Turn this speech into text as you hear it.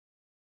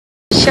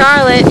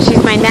Charlotte.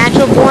 She's my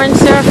natural born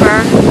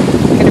surfer.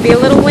 It's gonna be a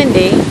little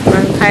windy. We're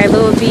on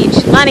Kailua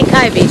Beach. Lani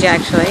Beach,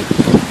 actually.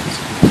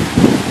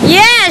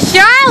 Yeah,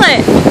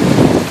 Charlotte!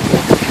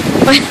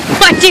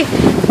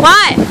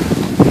 What?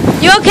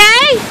 You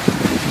okay?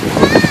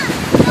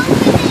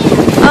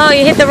 Oh,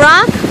 you hit the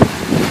rock?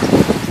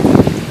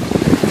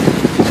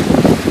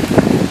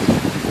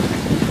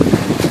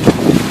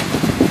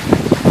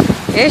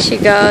 There she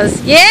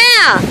goes.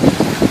 Yeah!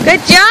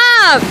 Good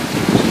job!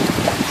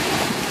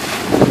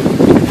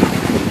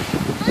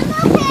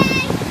 I'm okay.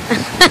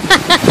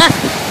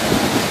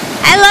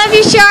 I love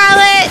you,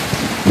 Charlotte!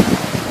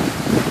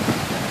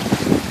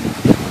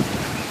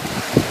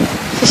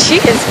 She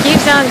just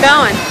keeps on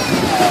going.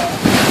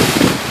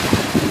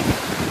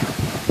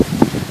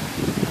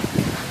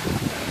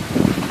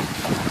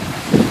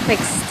 Like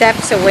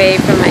steps away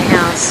from my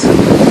house.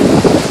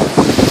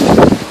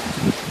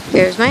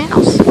 There's my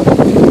house.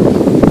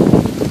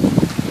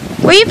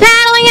 Where you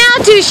paddling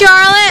out to,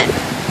 Charlotte?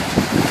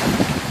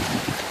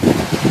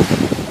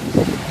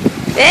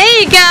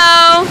 There you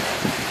go.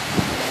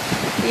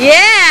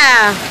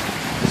 Yeah.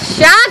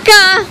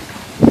 Shaka.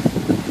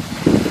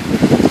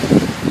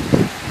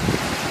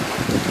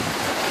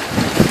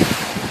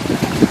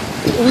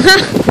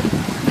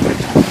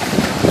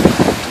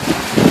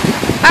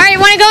 Alright, you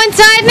want to go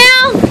inside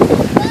now?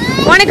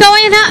 Want to go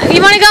in?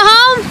 You want to go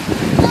home?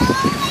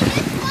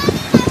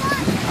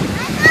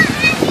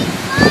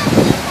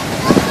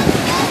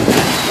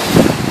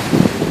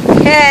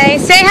 Okay,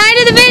 say hi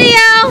to the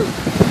video.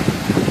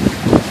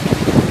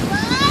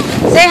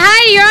 Say hi,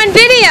 you're on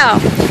video.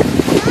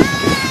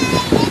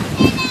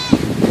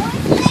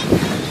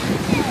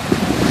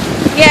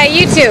 Yeah,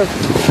 YouTube.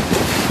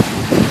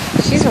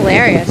 She's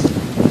hilarious.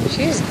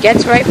 She just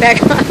gets right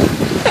back on.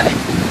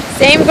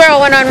 Same girl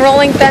went on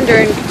Rolling Thunder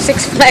and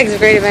Six Flags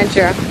Great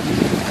Adventure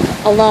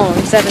alone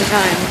 7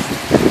 times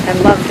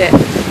and loved it.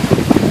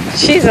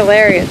 She's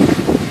hilarious.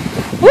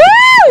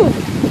 Woo!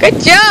 Good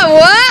job.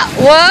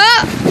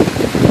 What?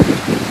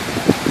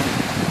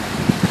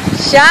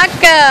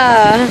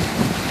 Shaka.